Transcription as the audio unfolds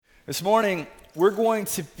This morning, we're going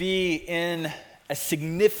to be in a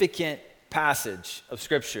significant passage of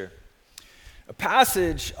Scripture. A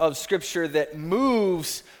passage of Scripture that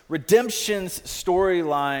moves redemption's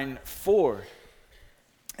storyline forward.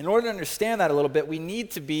 In order to understand that a little bit, we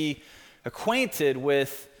need to be acquainted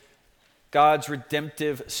with God's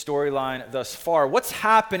redemptive storyline thus far. What's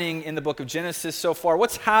happening in the book of Genesis so far?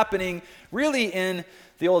 What's happening really in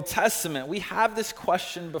the Old Testament? We have this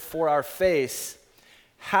question before our face.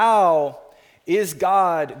 How is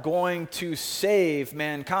God going to save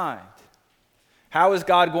mankind? How is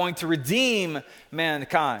God going to redeem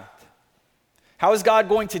mankind? How is God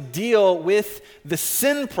going to deal with the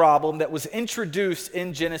sin problem that was introduced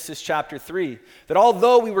in Genesis chapter 3? That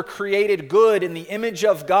although we were created good in the image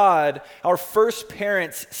of God, our first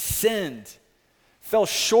parents sinned, fell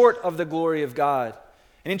short of the glory of God,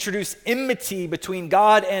 and introduced enmity between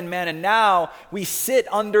God and man. And now we sit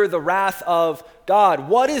under the wrath of God.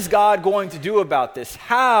 What is God going to do about this?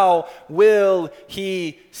 How will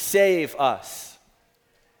He save us?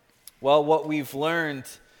 Well, what we've learned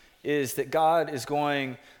is that God is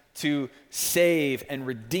going to save and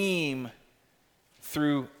redeem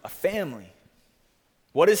through a family.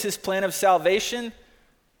 What is His plan of salvation?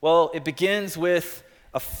 Well, it begins with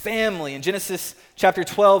a family. In Genesis chapter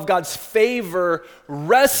 12, God's favor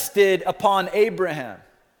rested upon Abraham.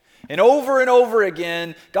 And over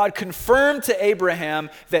again, God confirmed to Abraham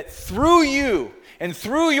that through you and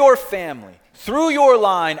through your family, through your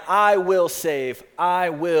line, I will save, I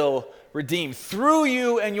will redeem. Through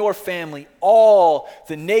you and your family, all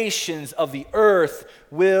the nations of the earth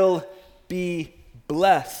will be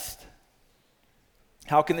blessed.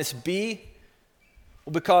 How can this be?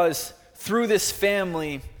 Well, because through this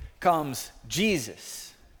family comes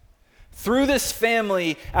Jesus. Through this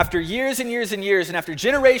family, after years and years and years, and after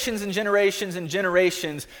generations and generations and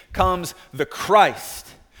generations, comes the Christ.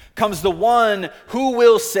 Comes the one who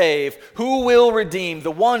will save, who will redeem,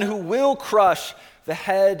 the one who will crush the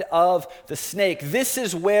head of the snake. This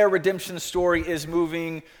is where redemption's story is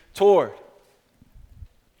moving toward.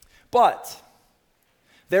 But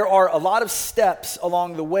there are a lot of steps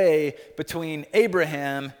along the way between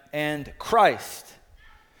Abraham and Christ.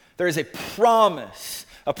 There is a promise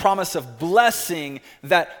of blessing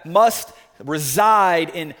that must reside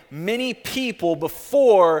in many people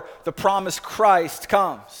before the promised Christ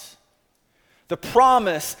comes. The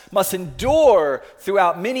promise must endure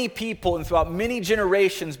throughout many people and throughout many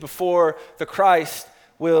generations before the Christ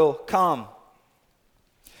will come.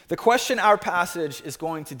 The question our passage is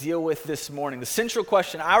going to deal with this morning, the central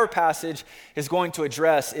question our passage is going to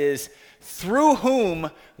address is, through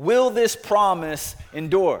whom will this promise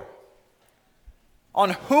endure?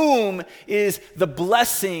 On whom is the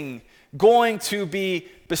blessing going to be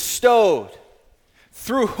bestowed?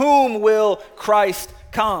 Through whom will Christ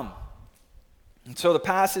come? And so the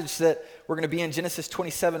passage that we're going to be in, Genesis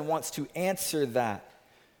 27, wants to answer that.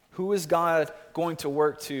 Who is God going to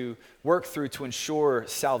work through to ensure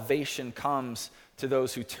salvation comes to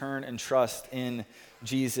those who turn and trust in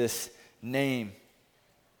Jesus' name?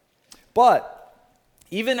 But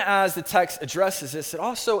even as the text addresses this, it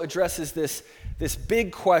also addresses this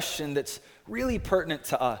big question that's really pertinent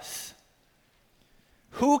to us.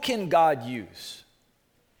 Who can God use?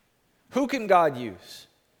 Who can God use?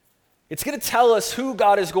 It's going to tell us who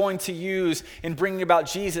God is going to use in bringing about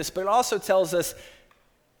Jesus, but it also tells us,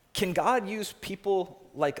 can God use people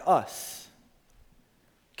like us?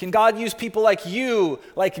 Can God use people like you,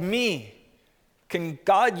 like me? Can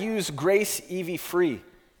God use Grace EV Free?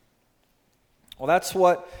 Well, that's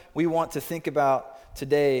what we want to think about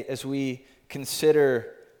today as we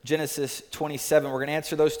consider Genesis 27. We're going to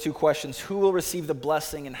answer those two questions. Who will receive the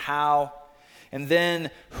blessing and how? And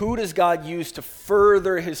then, who does God use to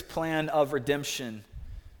further His plan of redemption?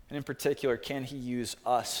 And in particular, can He use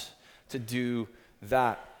us to do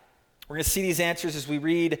that? We're going to see these answers as we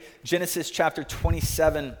read Genesis chapter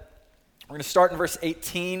 27. We're going to start in verse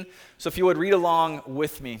 18. So if you would read along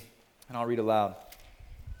with me, and I'll read aloud.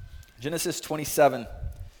 Genesis 27,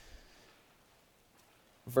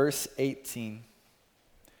 verse 18.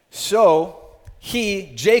 So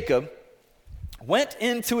he, Jacob, went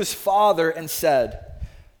in to his father and said,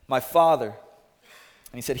 "My father."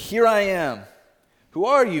 And he said, "Here I am. Who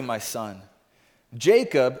are you, my son?"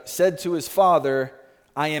 Jacob said to his father,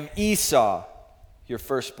 "I am Esau, your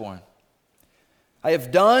firstborn. I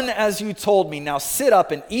have done as you told me. Now sit up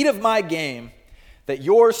and eat of my game, that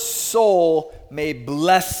your soul may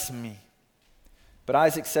bless me." But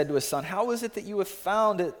Isaac said to his son, "How is it that you have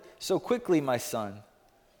found it so quickly, my son?"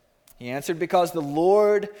 He answered, "Because the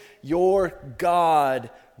Lord your God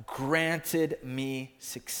granted me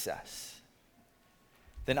success."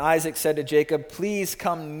 Then Isaac said to Jacob, "Please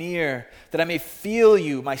come near, that I may feel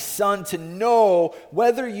you, my son, to know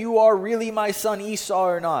whether you are really my son Esau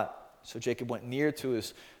or not." So Jacob went near to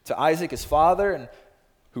Isaac, his father, and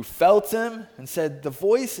who felt him, and said, "The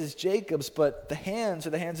voice is Jacob's, but the hands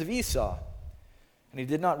are the hands of Esau." And he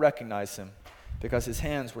did not recognize him, because his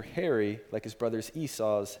hands were hairy like his brother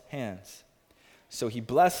Esau's hands. So he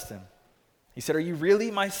blessed him. He said, "Are you really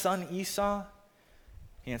my son Esau?"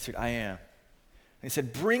 He answered, "I am." And he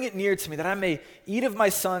said, "Bring it near to me, that I may eat of my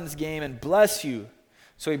son's game and bless you."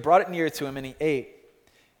 So he brought it near to him, and he ate.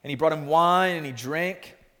 And he brought him wine, and he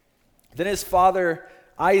drank. Then his father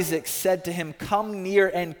Isaac said to him, "Come near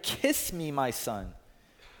and kiss me, my son."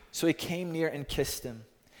 So he came near and kissed him.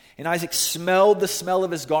 And Isaac smelled the smell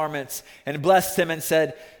of his garments and blessed him and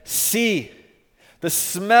said, "See, the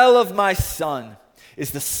smell of my son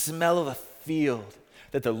is the smell of a field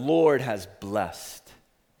that the Lord has blessed.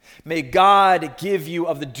 May God give you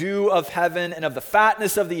of the dew of heaven and of the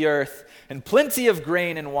fatness of the earth and plenty of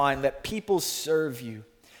grain and wine. Let people serve you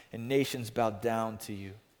and nations bow down to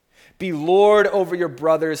you. Be Lord over your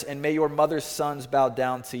brothers, and may your mother's sons bow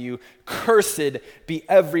down to you. Cursed be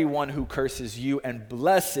everyone who curses you, and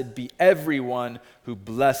blessed be everyone who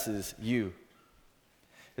blesses you."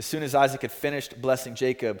 As soon as Isaac had finished blessing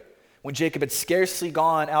Jacob, when Jacob had scarcely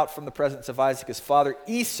gone out from the presence of Isaac, his father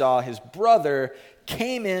Esau, his brother,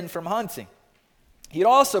 came in from hunting. He had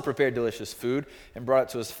also prepared delicious food and brought it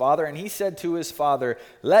to his father, and he said to his father,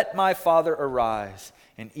 "Let my father arise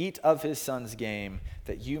and eat of his son's game,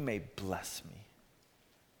 that you may bless me."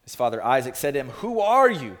 His father Isaac said to him, "Who are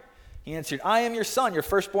you?" He answered, "I am your son, your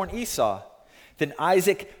firstborn Esau." Then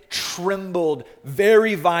Isaac trembled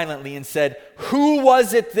very violently and said, "Who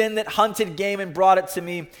was it then that hunted game and brought it to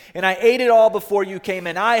me? And I ate it all before you came,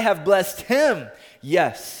 and I have blessed him.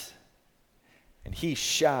 Yes, and he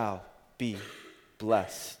shall be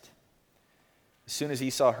blessed." As soon as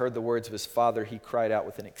Esau heard the words of his father, he cried out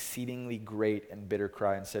with an exceedingly great and bitter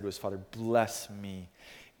cry and said to his father, "Bless me,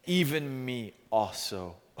 even me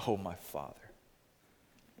also, O my father."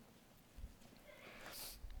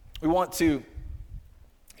 We want to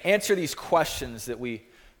answer these questions that we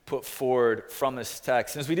put forward from this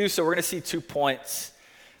text. And as we do so, we're going to see 2 points.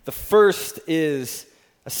 The first is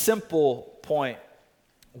a simple point.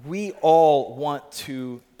 We all want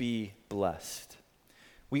to be blessed.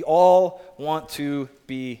 We all want to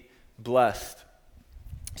be blessed.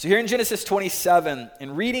 So here in Genesis 27,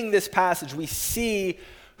 in reading this passage, we see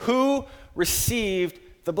who received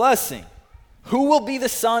the blessing. Who will be the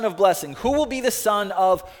son of blessing? Who will be the son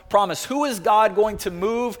of promise? Who is God going to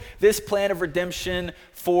move this plan of redemption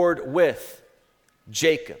forward with?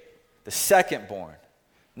 Jacob, the secondborn,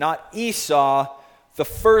 not Esau, the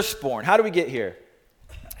firstborn. How do we get here?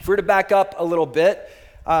 If we were to back up a little bit,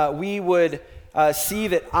 we would see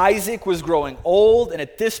that Isaac was growing old, and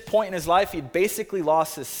at this point in his life, he'd basically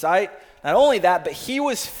lost his sight. Not only that, but he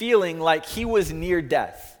was feeling like he was near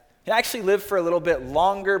death. He actually lived for a little bit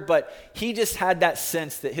longer, but he just had that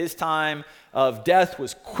sense that his time of death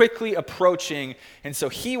was quickly approaching, and so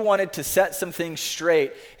he wanted to set some things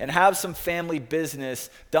straight and have some family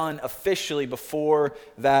business done officially before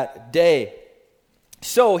that day.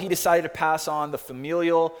 So he decided to pass on the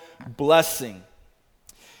familial blessing.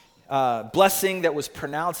 Blessing that was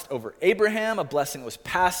pronounced over Abraham, a blessing that was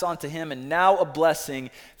passed on to him, and now a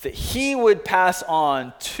blessing that he would pass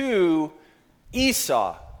on to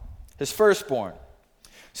Esau, his firstborn.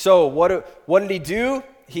 So what did he do?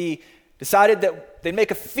 He decided that they'd make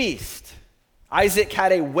a feast. Isaac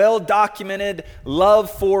had a well-documented love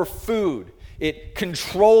for food. It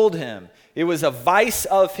controlled him. It was a vice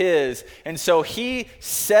of his. And so he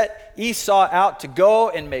set Esau out to go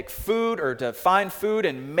and make food, or to find food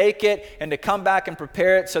and make it, and to come back and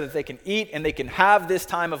prepare it so that they can eat and they can have this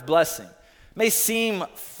time of blessing. It may seem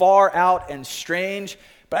far out and strange,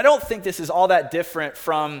 but I don't think this is all that different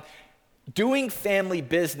from doing family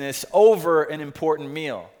business over an important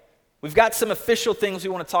meal. We've got some official things we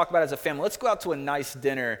want to talk about as a family. Let's go out to a nice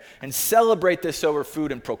dinner and celebrate this over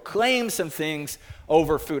food and proclaim some things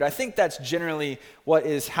over food. I think that's generally what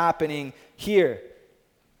is happening here.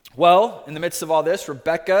 Well, in the midst of all this,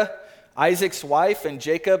 Rebekah, Isaac's wife, and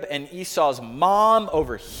Jacob and Esau's mom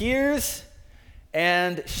overhears,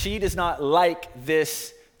 and she does not like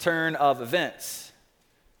this turn of events.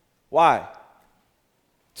 Why?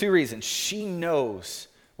 2 reasons. She knows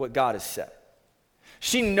what God has said.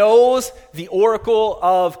 She knows the oracle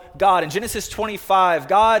of God. In Genesis 25,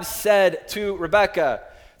 God said to Rebekah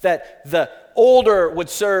that the older would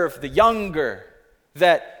serve the younger,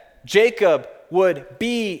 that Jacob would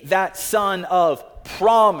be that son of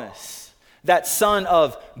promise, that son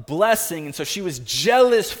of blessing. And so she was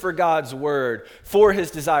jealous for God's word, for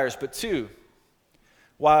his desires. But 2,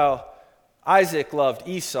 while Isaac loved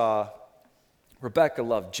Esau, Rebekah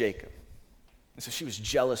loved Jacob. And so she was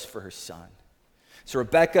jealous for her son. So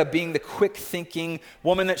Rebekah, being the quick-thinking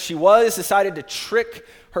woman that she was, decided to trick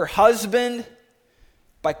her husband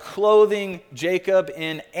by clothing Jacob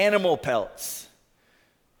in animal pelts.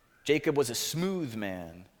 Jacob was a smooth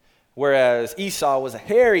man, whereas Esau was a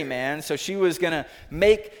hairy man, so she was going to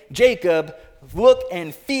make Jacob look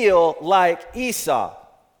and feel like Esau.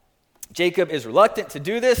 Jacob is reluctant to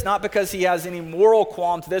do this, not because he has any moral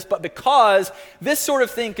qualm to this, but because this sort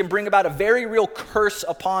of thing can bring about a very real curse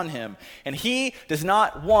upon him. And he does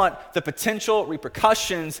not want the potential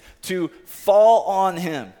repercussions to fall on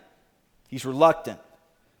him. He's reluctant.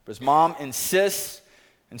 But his mom insists,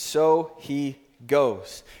 and so he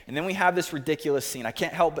goes. And then we have this ridiculous scene. I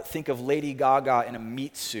can't help but think of Lady Gaga in a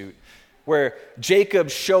meat suit, where Jacob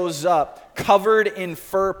shows up covered in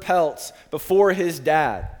fur pelts before his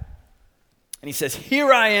dad. And he says,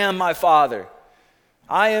 "Here I am, my father.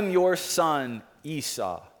 I am your son,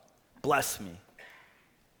 Esau. Bless me."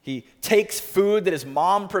 He takes food that his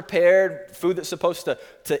mom prepared, food that's supposed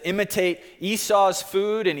to imitate Esau's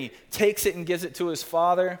food, and he takes it and gives it to his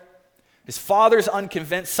father. His father's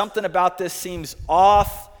unconvinced. Something about this seems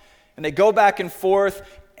off. And they go back and forth.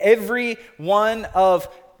 Every one of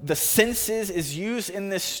the senses is used in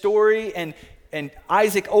this story, and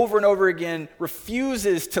Isaac over and over again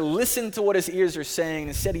refuses to listen to what his ears are saying.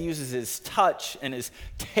 Instead, he uses his touch and his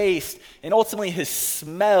taste and ultimately his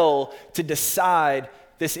smell to decide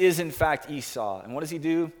this is in fact Esau. And what does he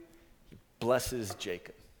do? He blesses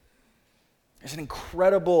Jacob. There's an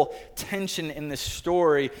incredible tension in this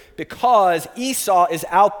story because Esau is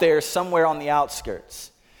out there somewhere on the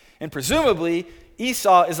outskirts. And presumably,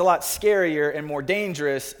 Esau is a lot scarier and more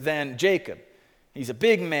dangerous than Jacob. He's a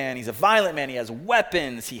big man, he's a violent man, he has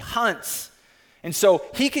weapons, he hunts. And so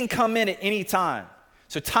he can come in at any time.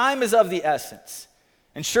 So time is of the essence.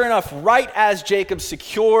 And sure enough, right as Jacob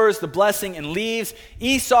secures the blessing and leaves,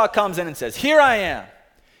 Esau comes in and says, "Here I am.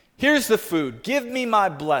 Here's the food. Give me my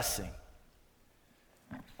blessing."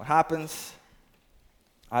 What happens?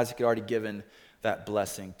 Isaac had already given that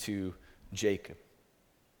blessing to Jacob.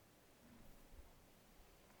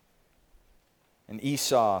 And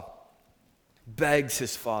Esau begs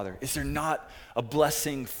his father, "Is there not a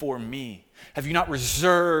blessing for me? Have you not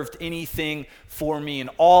reserved anything for me?" And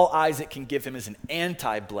all Isaac can give him is an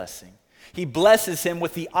anti-blessing. He blesses him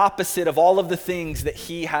with the opposite of all of the things that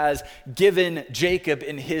he has given Jacob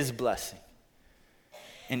in his blessing.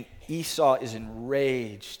 And Esau is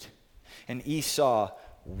enraged, and Esau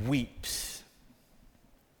weeps.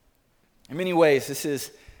 In many ways, this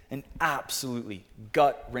is an absolutely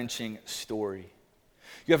gut-wrenching story.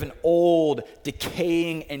 You have an old,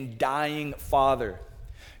 decaying, and dying father.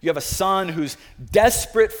 You have a son who's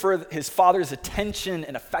desperate for his father's attention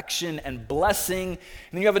and affection and blessing. And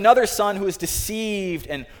then you have another son who is deceived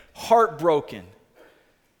and heartbroken.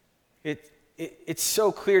 It's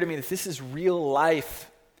so clear to me that this is real life.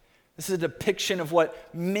 This is a depiction of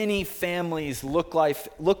what many families look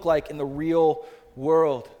like in the real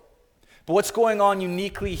world. But what's going on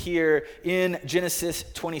uniquely here in Genesis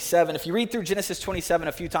 27? If you read through Genesis 27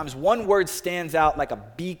 a few times, one word stands out like a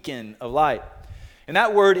beacon of light. And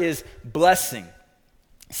that word is blessing.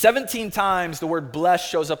 17 times the word bless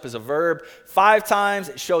shows up as a verb. 5 times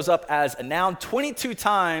it shows up as a noun. 22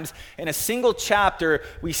 times in a single chapter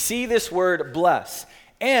we see this word bless.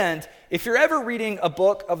 And if you're ever reading a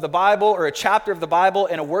book of the Bible or a chapter of the Bible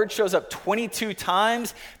and a word shows up 22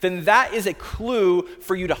 times, then that is a clue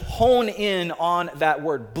for you to hone in on that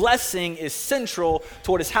word. Blessing is central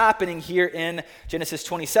to what is happening here in Genesis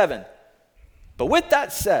 27. But with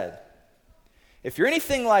that said, if you're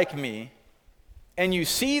anything like me and you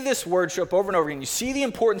see this word show up over and over again, you see the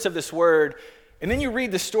importance of this word, and then you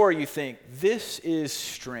read the story, you think, this is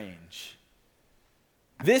strange.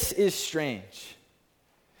 This is strange.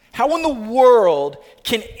 How in the world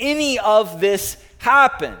can any of this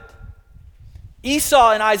happen?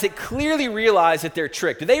 Esau and Isaac clearly realize that they're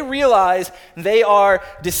tricked. They realize they are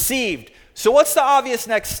deceived. So what's the obvious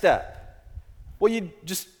next step? Well, you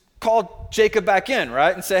just call Jacob back in,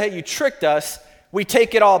 right? And say, "Hey, you tricked us. We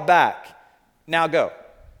take it all back. Now go."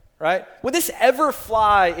 Right? Would this ever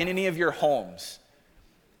fly in any of your homes?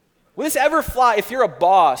 Would this ever fly if you're a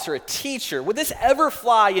boss or a teacher? Would this ever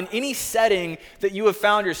fly in any setting that you have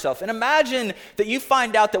found yourself? And imagine that you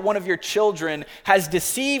find out that one of your children has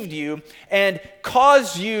deceived you and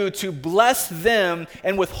caused you to bless them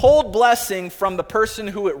and withhold blessing from the person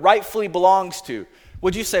who it rightfully belongs to.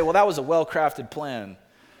 Would you say, "Well, that was a well-crafted plan"?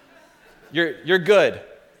 You're good.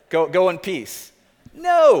 Go in peace.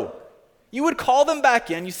 No. You would call them back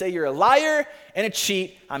in. You say, you're a liar and a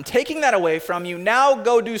cheat. I'm taking that away from you. Now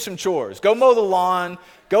go do some chores. Go mow the lawn.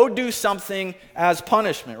 Go do something as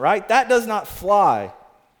punishment, right? That does not fly.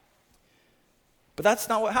 But that's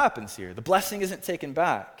not what happens here. The blessing isn't taken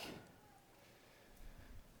back.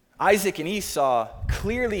 Isaac and Esau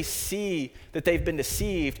clearly see that they've been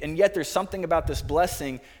deceived, and yet there's something about this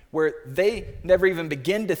blessing where they never even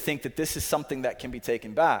begin to think that this is something that can be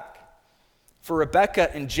taken back. For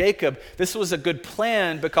Rebekah and Jacob, this was a good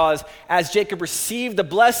plan because as Jacob received the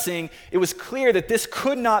blessing, it was clear that this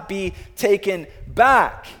could not be taken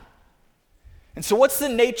back. And so what's the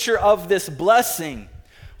nature of this blessing?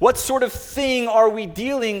 What sort of thing are we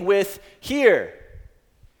dealing with here?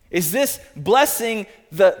 Is this blessing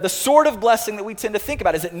the sort of blessing that we tend to think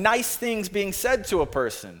about? Is it nice things being said to a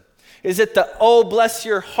person? Is it the, oh, bless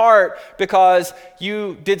your heart because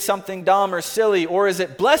you did something dumb or silly? Or is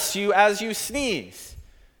it bless you as you sneeze?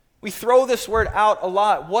 We throw this word out a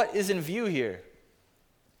lot. What is in view here?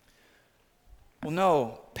 Well,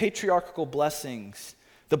 no, patriarchal blessings,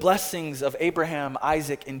 the blessings of Abraham,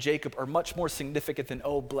 Isaac, and Jacob are much more significant than,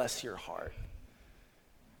 oh, bless your heart.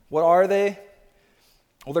 What are they?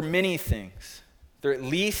 Well, they're many things. They're at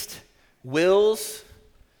least wills.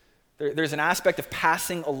 There's an aspect of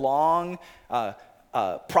passing along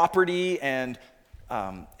property and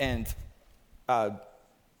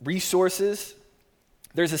resources.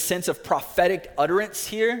 There's a sense of prophetic utterance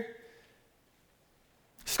here.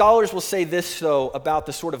 Scholars will say this, though, about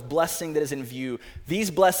the sort of blessing that is in view. These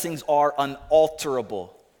blessings are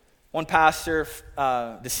unalterable. One pastor,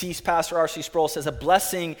 deceased pastor R.C. Sproul, says a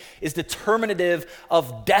blessing is determinative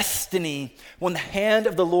of destiny when the hand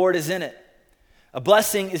of the Lord is in it. A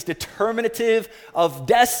blessing is determinative of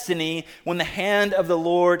destiny when the hand of the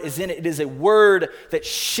Lord is in it. It is a word that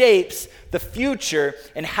shapes the future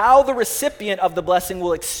and how the recipient of the blessing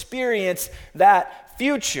will experience that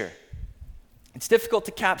future. It's difficult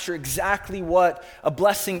to capture exactly what a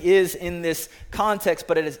blessing is in this context,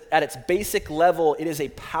 but it is, at its basic level, it is a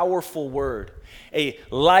powerful word, a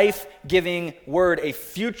life-giving word, a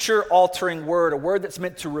future-altering word, a word that's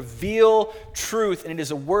meant to reveal truth, and it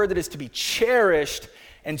is a word that is to be cherished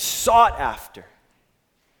and sought after.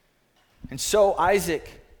 And so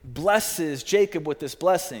Isaac blesses Jacob with this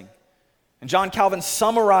blessing. And John Calvin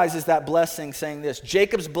summarizes that blessing saying this: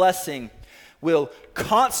 Jacob's blessing will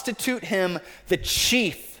constitute him the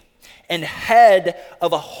chief and head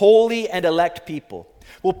of a holy and elect people,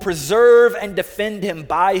 will preserve and defend him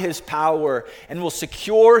by his power, and will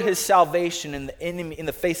secure his salvation in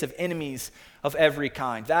the face of enemies of every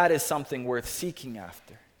kind. That is something worth seeking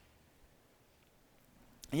after.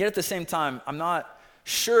 And yet at the same time, I'm not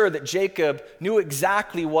sure that Jacob knew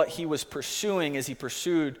exactly what he was pursuing as he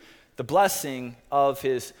pursued the blessing of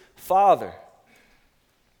his father.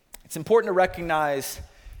 It's important to recognize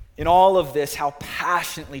in all of this how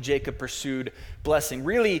passionately Jacob pursued blessing.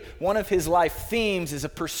 Really, one of his life themes is a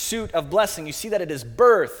pursuit of blessing. You see that at his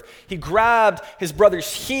birth. He grabbed his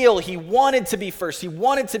brother's heel. He wanted to be first. He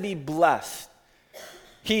wanted to be blessed.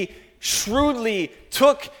 He shrewdly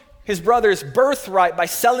took his brother's birthright by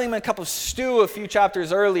selling him a cup of stew a few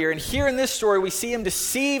chapters earlier. And here in this story, we see him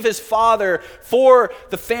deceive his father for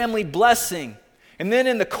the family blessing. And then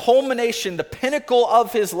in the culmination, the pinnacle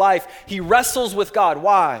of his life, he wrestles with God.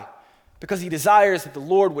 Why? Because he desires that the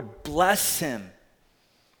Lord would bless him.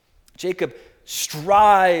 Jacob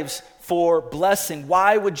strives for blessing.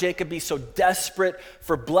 Why would Jacob be so desperate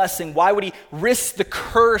for blessing? Why would he risk the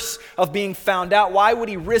curse of being found out? Why would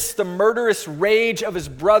he risk the murderous rage of his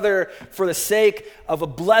brother for the sake of a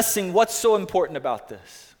blessing? What's so important about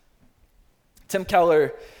this? Tim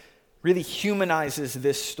Keller really humanizes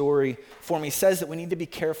this story for me. He says that we need to be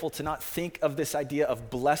careful to not think of this idea of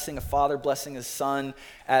blessing a father, blessing his son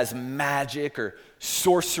as magic or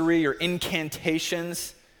sorcery or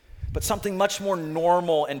incantations, but something much more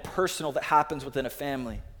normal and personal that happens within a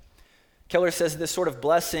family. Keller says this sort of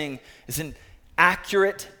blessing is an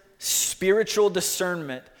accurate spiritual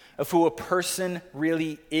discernment of who a person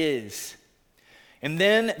really is. And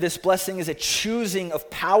then this blessing is a choosing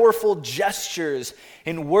of powerful gestures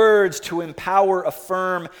and words to empower,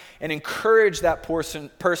 affirm, and encourage that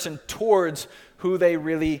person towards who they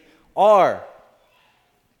really are.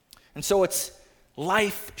 And so it's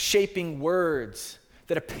life-shaping words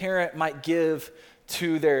that a parent might give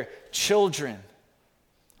to their children.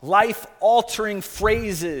 Life-altering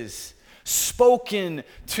phrases spoken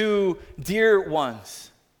to dear ones.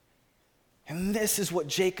 And this is what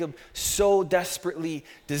Jacob so desperately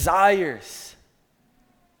desires.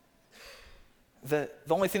 The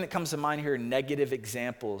only thing that comes to mind here are negative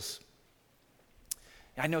examples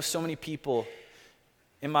I know so many people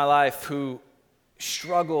in my life who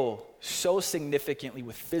struggle so significantly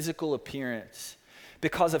with physical appearance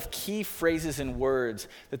because of key phrases and words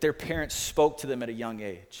that their parents spoke to them at a young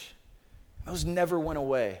age. Those never went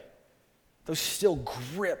away. Those still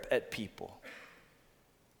grip at people.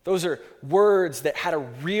 Those are words that had a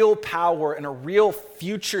real power and a real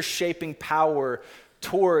future-shaping power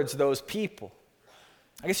towards those people.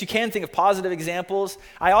 I guess you can think of positive examples.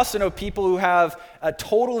 I also know people who have a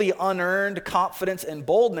totally unearned confidence and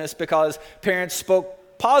boldness because parents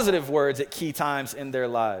spoke positive words at key times in their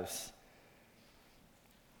lives.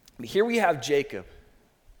 But here we have Jacob,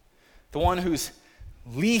 the one who's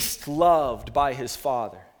least loved by his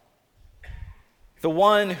father, the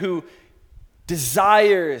one who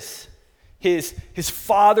desires his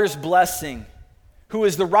father's blessing, who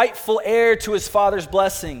is the rightful heir to his father's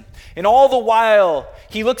blessing. And all the while,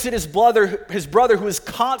 he looks at his brother who is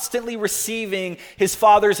constantly receiving his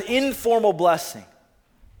father's informal blessing.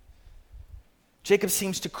 Jacob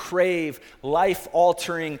seems to crave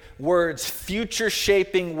life-altering words,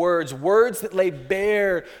 future-shaping words, words that lay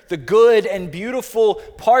bare the good and beautiful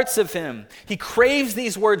parts of him. He craves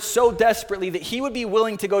these words so desperately that he would be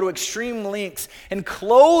willing to go to extreme lengths and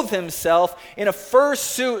clothe himself in a fur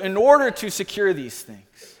suit in order to secure these things.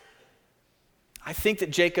 I think that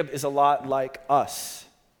Jacob is a lot like us.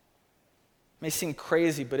 It may seem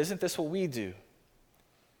crazy, but isn't this what we do?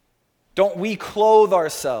 Don't we clothe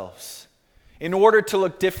ourselves in order to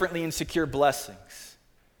look differently and secure blessings?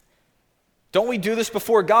 Don't we do this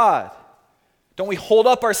before God? Don't we hold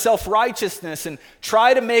up our self-righteousness and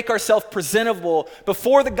try to make ourselves presentable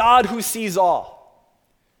before the God who sees all?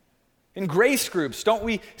 In grace groups, don't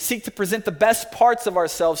we seek to present the best parts of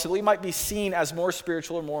ourselves so that we might be seen as more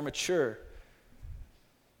spiritual or more mature?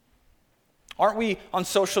 Aren't we on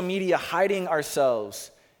social media hiding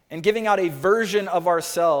ourselves and giving out a version of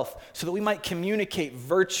ourselves so that we might communicate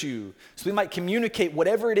virtue, so we might communicate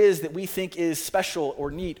whatever it is that we think is special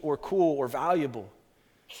or neat or cool or valuable?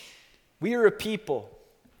 We are a people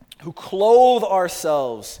who clothe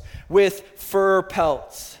ourselves with fur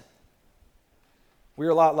pelts. We're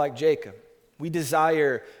a lot like Jacob. We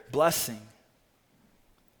desire blessing.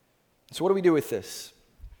 So what do we do with this?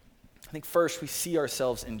 I think first we see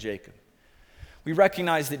ourselves in Jacob. We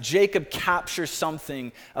recognize that Jacob captures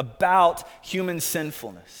something about human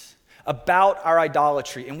sinfulness, about our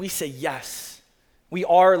idolatry, and we say, yes, we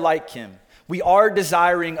are like him. We are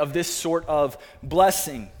desiring of this sort of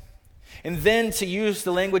blessing. And then, to use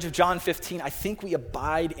the language of John 15, I think we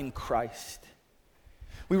abide in Christ.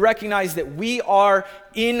 We recognize that we are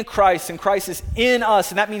in Christ, and Christ is in us,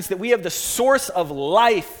 and that means that we have the source of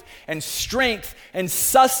life and strength and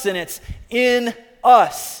sustenance in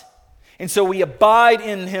us. And so we abide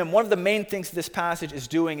in him. One of the main things this passage is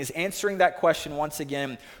doing is answering that question once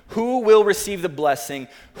again. Who will receive the blessing?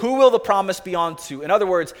 Who will the promise be unto? In other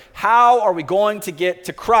words, how are we going to get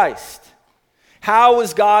to Christ? How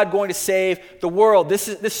is God going to save the world?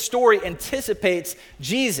 This story anticipates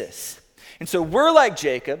Jesus. And so we're like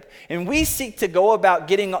Jacob, and we seek to go about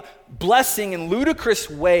getting blessing in ludicrous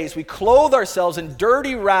ways. We clothe ourselves in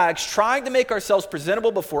dirty rags, trying to make ourselves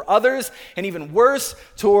presentable before others, and even worse,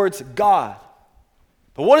 towards God.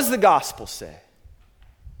 But what does the gospel say?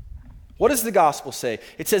 What does the gospel say?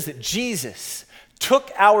 It says that Jesus took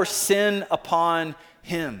our sin upon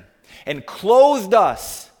him and clothed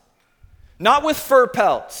us, not with fur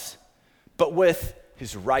pelts, but with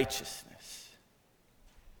his righteousness.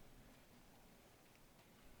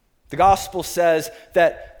 The gospel says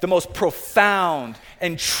that the most profound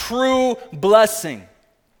and true blessing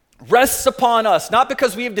rests upon us, not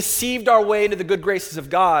because we have deceived our way into the good graces of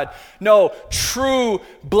God. No, true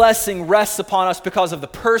blessing rests upon us because of the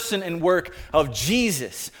person and work of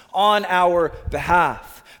Jesus on our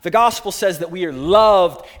behalf. The gospel says that we are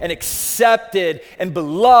loved and accepted and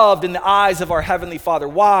beloved in the eyes of our Heavenly Father.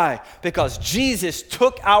 Why? Because Jesus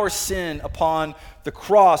took our sin upon the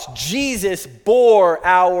cross. Jesus bore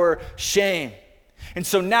our shame. And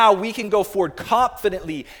so now we can go forward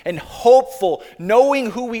confidently and hopeful, knowing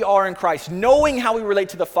who we are in Christ, knowing how we relate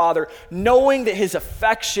to the Father, knowing that his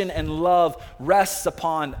affection and love rests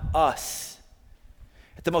upon us.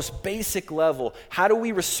 At the most basic level, how do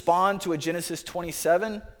we respond to a Genesis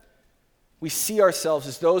 27? We see ourselves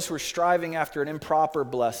as those who are striving after an improper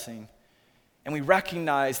blessing, and we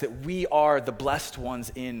recognize that we are the blessed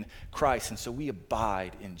ones in Christ, and so we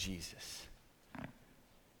abide in Jesus.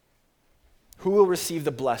 Who will receive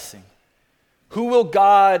the blessing? Who will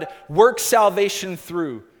God work salvation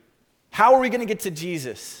through? How are we going to get to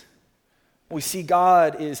Jesus? We see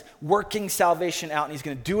God is working salvation out, and he's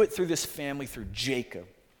going to do it through this family, through Jacob.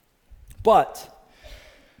 But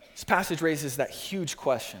This passage raises that huge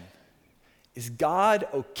question. Is God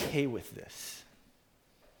okay with this?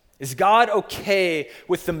 Is God okay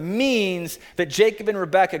with the means that Jacob and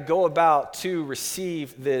Rebekah go about to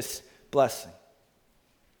receive this blessing?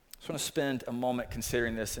 I just want to spend a moment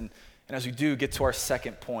considering this, and as we do, get to our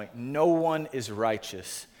second point. No one is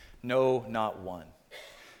righteous. No, not one.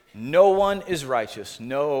 No one is righteous.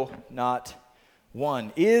 No, not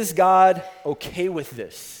one. Is God okay with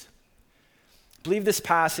this? I believe this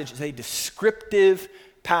passage is a descriptive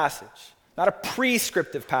passage, not a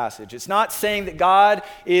prescriptive passage. It's not saying that God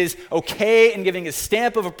is okay in giving his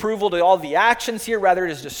stamp of approval to all the actions here. Rather, it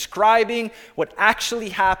is describing what actually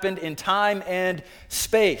happened in time and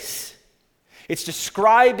space. It's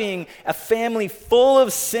describing a family full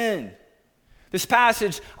of sin. This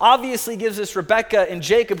passage obviously gives us Rebekah and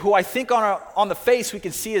Jacob, who I think on the face we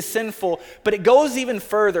can see as sinful, but it goes even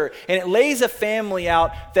further, and it lays a family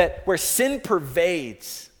out where sin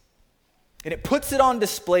pervades. And it puts it on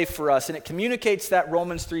display for us, and it communicates that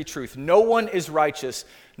Romans 3 truth. No one is righteous,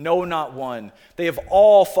 no, not one. They have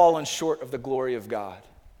all fallen short of the glory of God.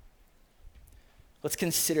 Let's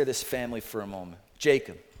consider this family for a moment.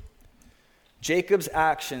 Jacob's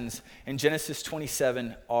actions in Genesis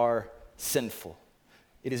 27 are sinful.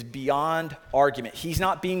 It is beyond argument. He's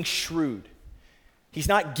not being shrewd. He's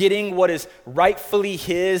not getting what is rightfully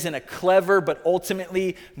his in a clever but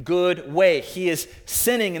ultimately good way. He is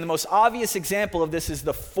sinning, and the most obvious example of this is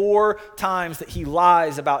the 4 times that he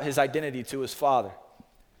lies about his identity to his father.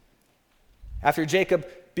 After Jacob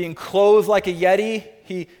being clothed like a yeti,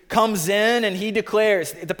 he comes in and he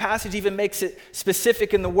declares, the passage even makes it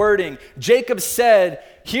specific in the wording, Jacob said,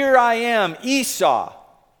 "Here I am, Esau."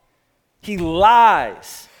 He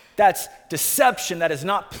lies. That's deception. That is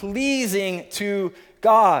not pleasing to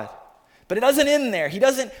God. But it doesn't end there. He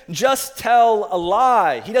doesn't just tell a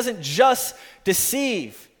lie. He doesn't just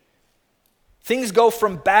deceive. Things go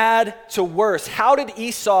from bad to worse. How did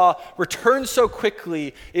Esau return so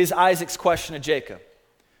quickly is Isaac's question to Jacob.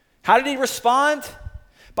 How did he respond?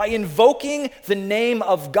 By invoking the name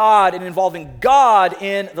of God and involving God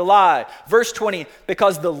in the lie. Verse 20,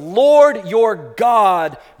 because the Lord your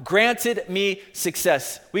God granted me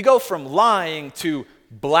success. We go from lying to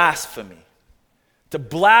blasphemy, to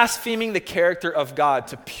blaspheming the character of God,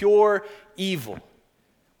 to pure evil.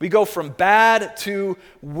 We go from bad to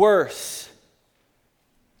worse.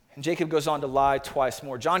 And Jacob goes on to lie twice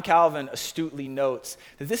more. John Calvin astutely notes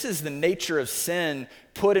that this is the nature of sin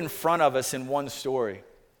put in front of us in one story.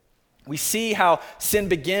 We see how sin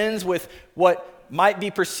begins with what might be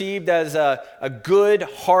perceived as a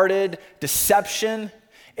good-hearted deception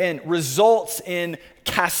and results in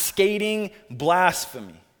cascading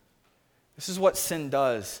blasphemy. This is what sin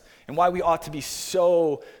does and why we ought to be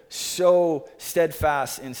so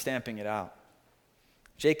steadfast in stamping it out.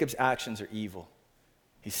 Jacob's actions are evil.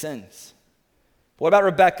 He sins. But what about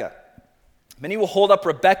Rebekah? Many will hold up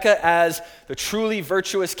Rebekah as the truly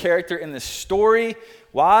virtuous character in this story.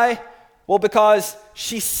 Why? Well, because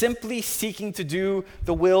she's simply seeking to do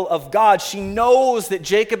the will of God. She knows that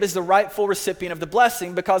Jacob is the rightful recipient of the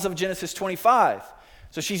blessing because of Genesis 25.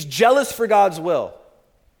 So she's jealous for God's will.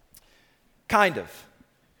 Kind of.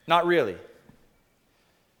 Not really.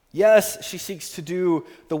 Yes, she seeks to do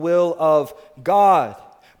the will of God.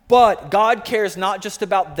 But God cares not just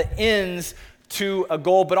about the ends to a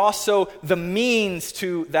goal, but also the means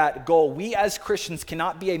to that goal. We as Christians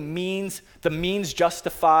cannot be the means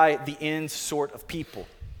justify the ends sort of people.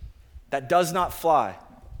 That does not fly.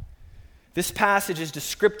 This passage is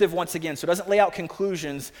descriptive once again, so it doesn't lay out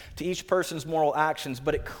conclusions to each person's moral actions,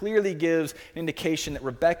 but it clearly gives an indication that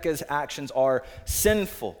Rebekah's actions are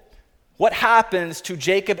sinful. What happens to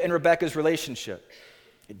Jacob and Rebekah's relationship?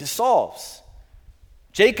 It dissolves.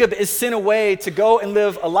 Jacob is sent away to go and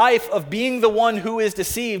live a life of being the one who is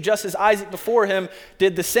deceived, just as Isaac before him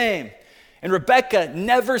did the same. And Rebekah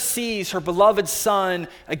never sees her beloved son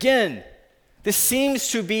again. This seems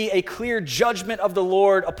to be a clear judgment of the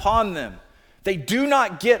Lord upon them. They do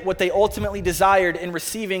not get what they ultimately desired in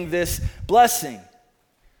receiving this blessing.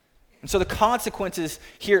 And so the consequences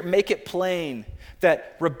here make it plain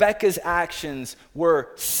that Rebekah's actions were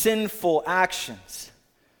sinful actions.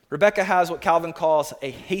 Rebekah has what Calvin calls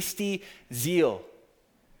a hasty zeal.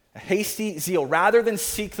 A hasty zeal. Rather than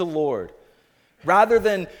seek the Lord, rather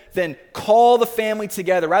than call the family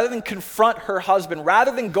together, rather than confront her husband,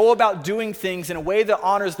 rather than go about doing things in a way that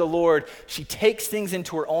honors the Lord, she takes things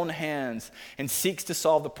into her own hands and seeks to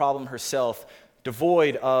solve the problem herself,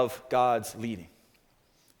 devoid of God's leading.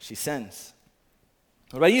 She sins.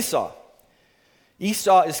 What about Esau?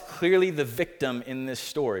 Esau is clearly the victim in this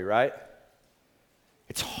story, right?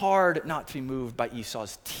 It's hard not to be moved by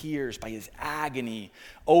Esau's tears, by his agony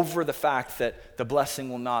over the fact that the blessing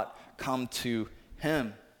will not come to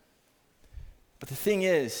him. But the thing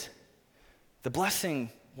is, the blessing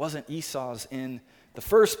wasn't Esau's in the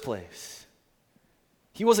first place.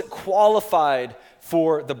 He wasn't qualified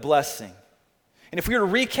for the blessing. And if we were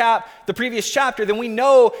to recap the previous chapter, then we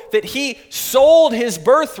know that he sold his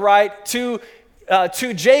birthright to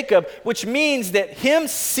Jacob, which means that him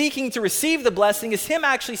seeking to receive the blessing is him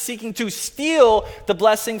actually seeking to steal the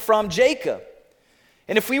blessing from Jacob.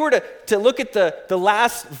 And if we were to look at the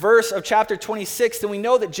last verse of chapter 26, then we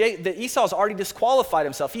know that Esau's already disqualified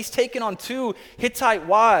himself. He's taken on 2 Hittite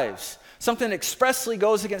wives, something that expressly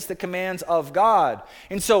goes against the commands of God.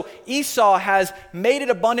 And so Esau has made it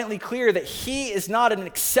abundantly clear that he is not an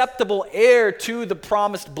acceptable heir to the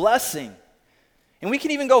promised blessing. And we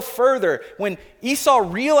can even go further. When Esau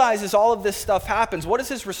realizes all of this stuff happens, what is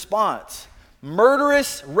his response?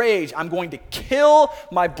 Murderous rage. I'm going to kill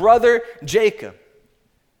my brother Jacob.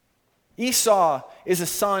 Esau is a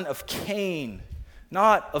son of Cain,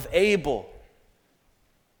 not of Abel.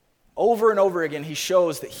 Over and over again, he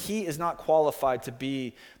shows that he is not qualified to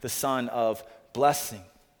be the son of blessing.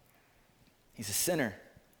 He's a sinner.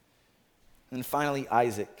 And then finally,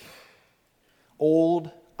 Isaac.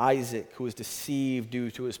 Old Isaac, who was deceived due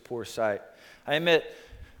to his poor sight. I admit,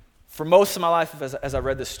 for most of my life, as I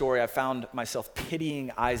read this story, I found myself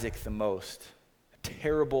pitying Isaac the most. A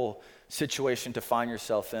terrible situation to find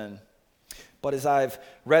yourself in. But as I've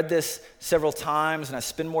read this several times and I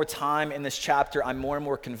spend more time in this chapter, I'm more and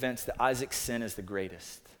more convinced that Isaac's sin is the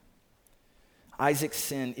greatest. Isaac's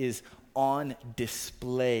sin is on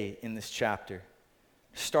display in this chapter.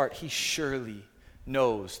 He surely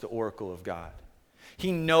knows the oracle of God.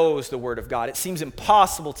 He knows the word of God. It seems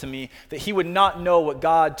impossible to me that he would not know what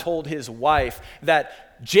God told his wife,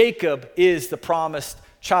 that Jacob is the promised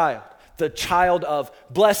child, the child of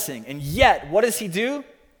blessing. And yet, what does he do?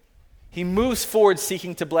 He moves forward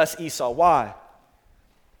seeking to bless Esau. Why?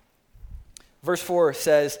 Verse 4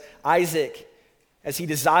 says, Isaac, as he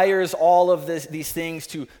desires all of these things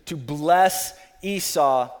to bless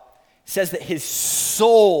Esau, says that his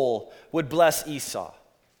soul would bless Esau.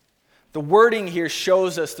 The wording here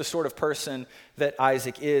shows us the sort of person that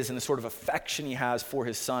Isaac is and the sort of affection he has for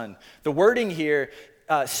his son. The wording here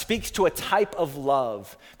speaks to a type of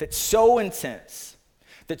love that's so intense,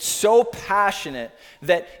 that's so passionate,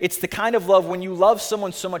 that it's the kind of love when you love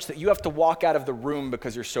someone so much that you have to walk out of the room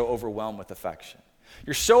because you're so overwhelmed with affection.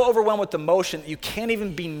 You're so overwhelmed with emotion that you can't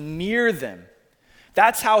even be near them.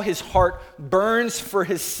 That's how his heart burns for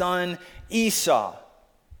his son Esau.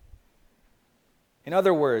 In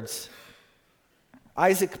other words,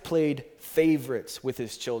 Isaac played favorites with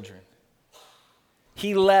his children.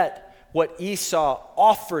 He let what Esau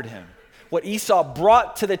offered him, what Esau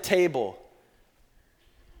brought to the table,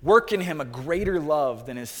 work in him a greater love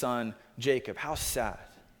than his son Jacob. How sad.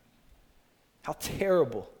 How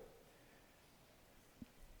terrible.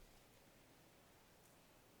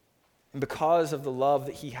 And because of the love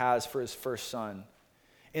that he has for his first son,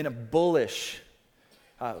 in a bullish,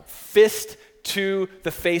 fist to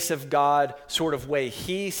the face of God sort of way,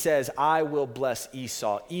 he says, I will bless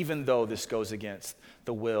Esau, even though this goes against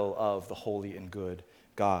the will of the holy and good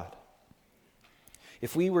God.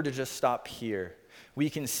 If we were to just stop here, we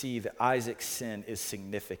can see that Isaac's sin is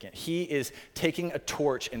significant. He is taking a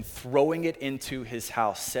torch and throwing it into his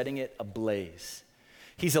house, setting it ablaze.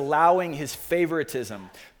 He's allowing his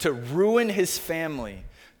favoritism to ruin his family,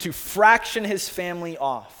 to fraction his family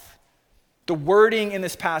off. The wording in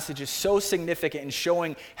this passage is so significant in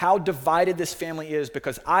showing how divided this family is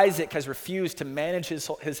because Isaac has refused to manage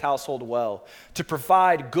his household well, to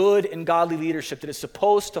provide good and godly leadership that is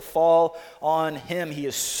supposed to fall on him. He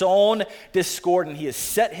has sown discord and he has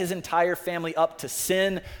set his entire family up to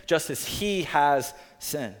sin just as he has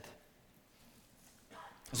sinned.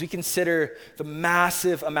 As we consider the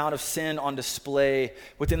massive amount of sin on display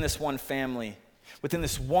within this one family, within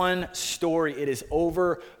this one story, it is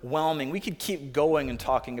overwhelming. We could keep going and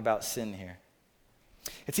talking about sin here.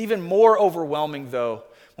 It's even more overwhelming, though,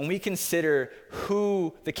 when we consider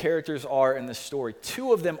who the characters are in this story.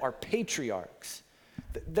 Two of them are patriarchs.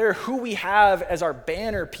 They're who we have as our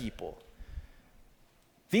banner people.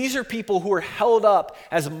 These are people who are held up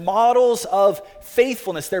as models of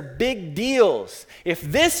faithfulness. They're big deals. If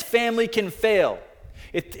this family can fail,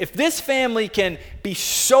 if this family can be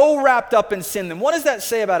so wrapped up in sin, then what does that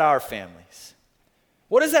say about our families?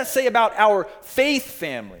 What does that say about our faith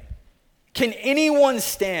family? Can anyone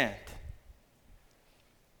stand?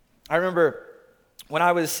 I remember when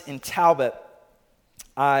I was in Talbot,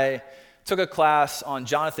 I took a class on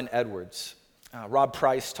Jonathan Edwards. Rob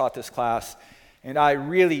Price taught this class, and I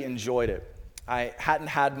really enjoyed it. I hadn't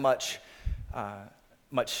had much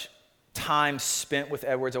time spent with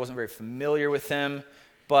Edwards. I wasn't very familiar with him,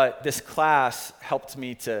 but this class helped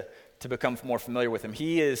me to become more familiar with him.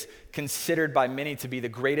 He is considered by many to be the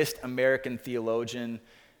greatest American theologian.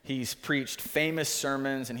 He's preached famous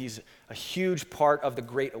sermons, and he's a huge part of the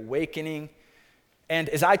Great Awakening. And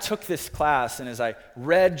as I took this class, and as I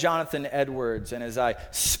read Jonathan Edwards, and as I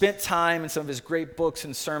spent time in some of his great books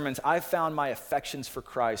and sermons, I found my affections for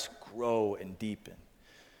Christ grow and deepen.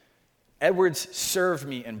 Edwards served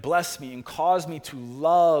me and blessed me and caused me to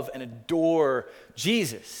love and adore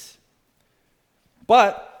Jesus.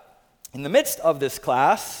 But in the midst of this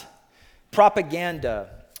class, Propaganda,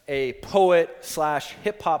 a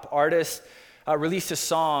poet/hip-hop artist, released a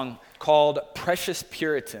song called Precious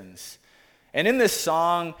Puritans. And in this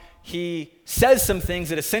song, he says some things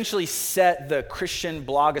that essentially set the Christian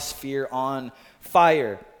blogosphere on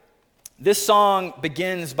fire. This song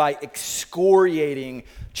begins by excoriating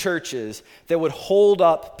churches that would hold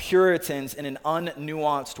up Puritans in an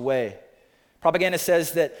unnuanced way. Propaganda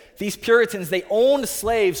says that these Puritans, they owned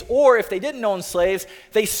slaves, or if they didn't own slaves,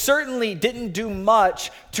 they certainly didn't do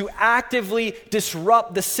much to actively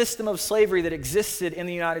disrupt the system of slavery that existed in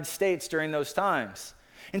the United States during those times.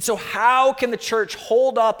 And so how can the church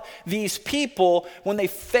hold up these people when they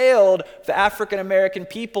failed the African American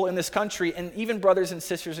people in this country and even brothers and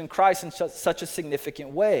sisters in Christ in such a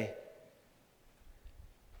significant way?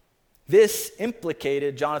 This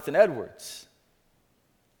implicated Jonathan Edwards.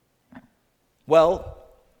 Well,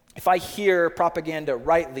 if I hear Propaganda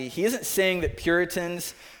rightly, he isn't saying that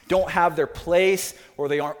Puritans don't have their place or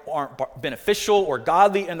they aren't beneficial or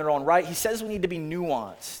godly in their own right. He says we need to be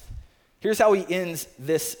nuanced. Here's how he ends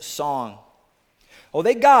this song. Oh,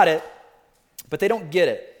 they got it, but they don't get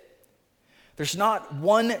it. There's not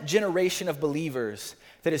one generation of believers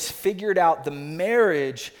that has figured out the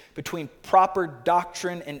marriage between proper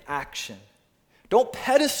doctrine and action. Don't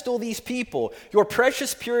pedestal these people. Your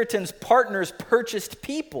precious Puritans' partners purchased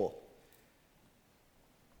people.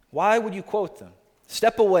 Why would you quote them?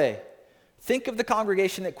 Step away. Think of the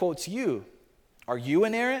congregation that quotes you. Are you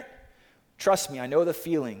inerrant? Trust me, I know the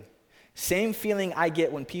feeling. Same feeling I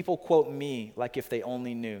get when people quote me like if they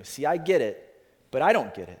only knew. See, I get it, but I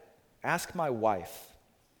don't get it. Ask my wife.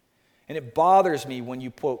 And it bothers me when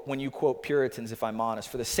you quote Puritans, if I'm honest,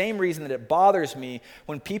 for the same reason that it bothers me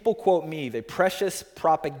when people quote me, the precious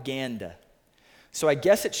Propaganda. So I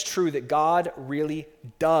guess it's true that God really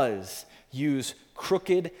does use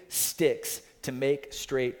crooked sticks to make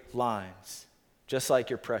straight lines, just like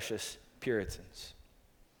your precious Puritans.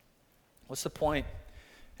 What's the point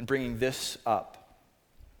in bringing this up?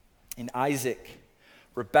 In Isaac,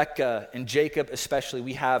 Rebekah, and Jacob especially,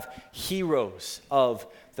 we have heroes of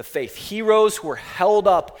the faith. Heroes who are held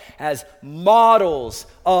up as models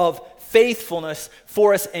of faithfulness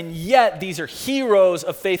for us, and yet these are heroes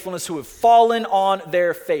of faithfulness who have fallen on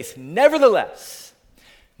their face. Nevertheless,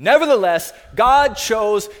 God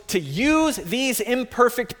chose to use these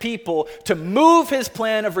imperfect people to move his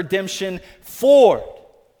plan of redemption forward.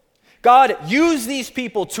 God used these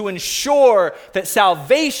people to ensure that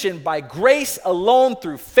salvation by grace alone,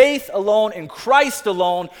 through faith alone, in Christ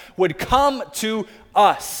alone, would come to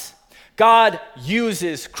us. God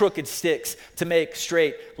uses crooked sticks to make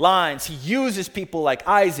straight lines. He uses people like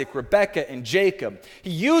Isaac, Rebekah, and Jacob. He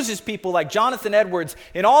uses people like Jonathan Edwards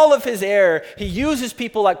in all of his error. He uses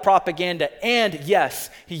people like Propaganda. And yes,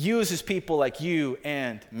 he uses people like you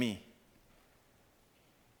and me.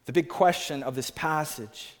 The big question of this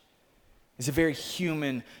passage is a very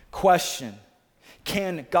human question.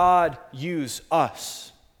 Can God use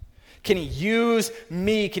us? Can he use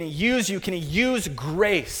me? Can he use you? Can he use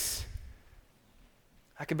grace?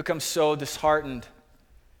 I can become so disheartened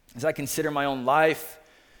as I consider my own life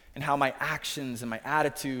and how my actions and my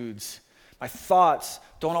attitudes, my thoughts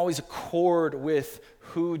don't always accord with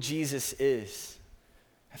who Jesus is.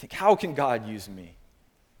 I think, how can God use me?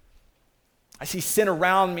 I see sin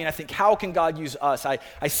around me and I think, how can God use us?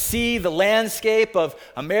 I see the landscape of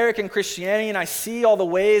American Christianity and I see all the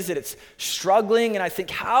ways that it's struggling and I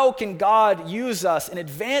think, how can God use us and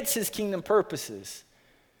advance his kingdom purposes?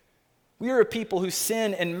 We are a people who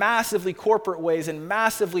sin in massively corporate ways and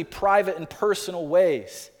massively private and personal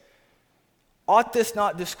ways. Ought this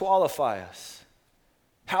not disqualify us?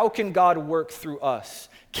 How can God work through us?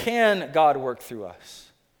 Can God work through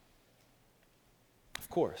us? Of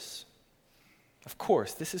course. Of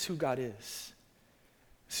course, this is who God is.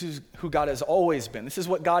 This is who God has always been. This is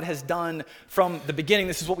what God has done from the beginning.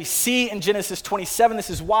 This is what we see in Genesis 27. This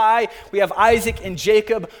is why we have Isaac and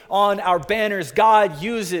Jacob on our banners. God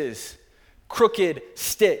uses crooked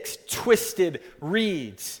sticks, twisted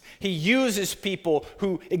reeds. He uses people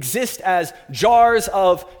who exist as jars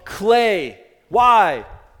of clay. Why?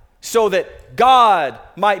 So that God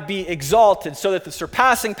might be exalted, so that the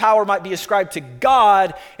surpassing power might be ascribed to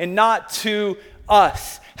God and not to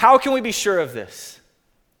us. How can we be sure of this?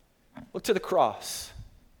 Look to the cross.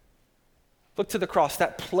 Look to the cross,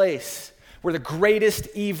 that place where the greatest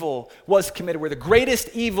evil was committed, where the greatest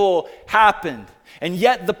evil happened, and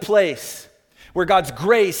yet the place where God's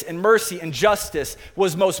grace and mercy and justice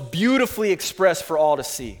was most beautifully expressed for all to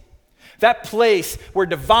see. That place where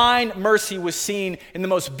divine mercy was seen in the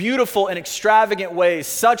most beautiful and extravagant ways,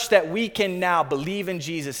 such that we can now believe in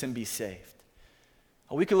Jesus and be saved.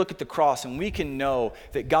 We can look at the cross and we can know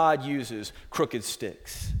that God uses crooked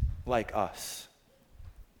sticks like us.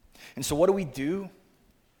 And so what do we do?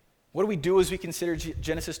 What do we do as we consider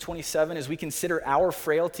Genesis 27, as we consider our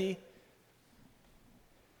frailty?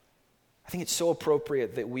 I think it's so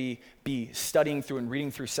appropriate that we be studying through and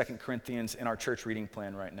reading through 2 Corinthians in our church reading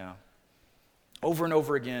plan right now. Over and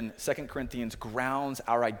over again, 2 Corinthians grounds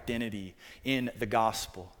our identity in the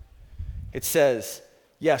gospel. It says,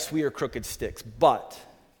 yes, we are crooked sticks, but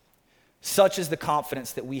such is the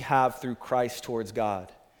confidence that we have through Christ towards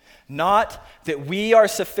God. Not that we are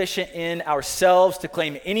sufficient in ourselves to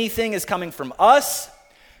claim anything is coming from us,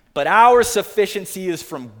 but our sufficiency is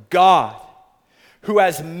from God, who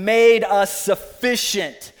has made us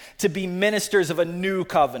sufficient to be ministers of a new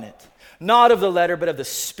covenant. Not of the letter, but of the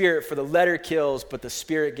Spirit, for the letter kills, but the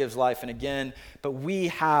Spirit gives life. And again, but we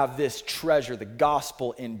have this treasure, the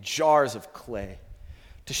gospel, in jars of clay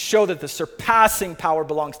to show that the surpassing power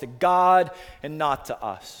belongs to God and not to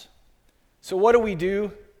us. So what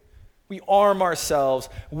do? We arm ourselves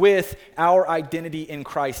with our identity in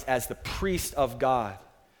Christ as the priest of God.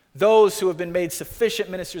 Those who have been made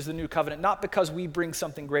sufficient ministers of the new covenant, not because we bring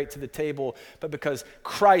something great to the table, but because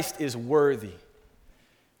Christ is worthy.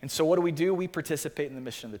 And so what do? We participate in the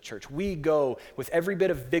mission of the church. We go with every bit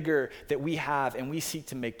of vigor that we have, and we seek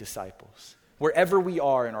to make disciples. Wherever we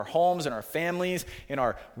are, in our homes, in our families, in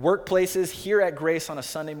our workplaces, here at Grace on a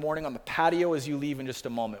Sunday morning, on the patio as you leave in just a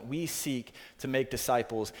moment, we seek to make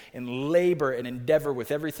disciples and labor and endeavor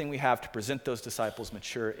with everything we have to present those disciples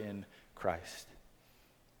mature in Christ.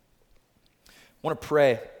 I want to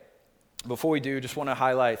pray. Before we do, just want to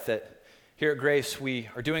highlight that here at Grace, we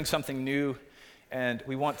are doing something new. And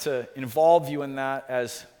we want to involve you in that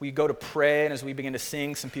as we go to pray and as we begin to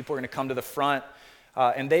sing. Some people are going to come to the front.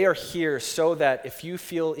 And they are here so that if you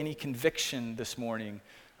feel any conviction this morning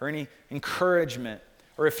or any encouragement,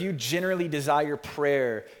 or if you generally desire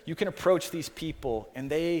prayer, you can approach these people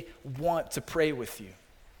and they want to pray with you.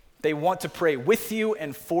 They want to pray with you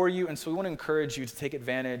and for you. And so we want to encourage you to take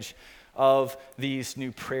advantage of these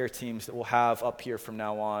new prayer teams that we'll have up here from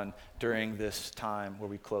now on during this time where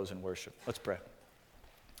we close in worship. Let's pray.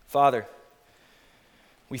 Father,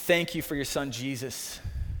 we thank you for your son Jesus,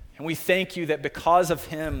 and we thank you that because of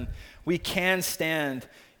him, we can stand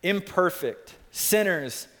imperfect,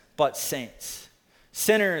 sinners, but saints.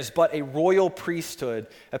 Sinners, but a royal priesthood,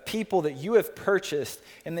 a people that you have purchased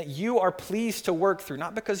and that you are pleased to work through,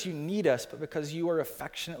 not because you need us, but because you are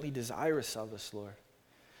affectionately desirous of us, Lord.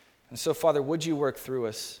 And so, Father, would you work through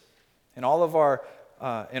us in all of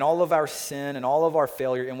our sin and all of our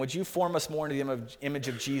failure, and would you form us more into the image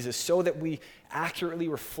of Jesus so that we accurately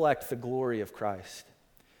reflect the glory of Christ.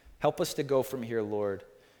 Help us to go from here, Lord,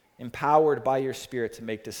 empowered by your Spirit to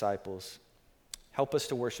make disciples. Help us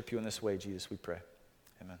to worship you in this way, Jesus, we pray.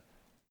 Amen.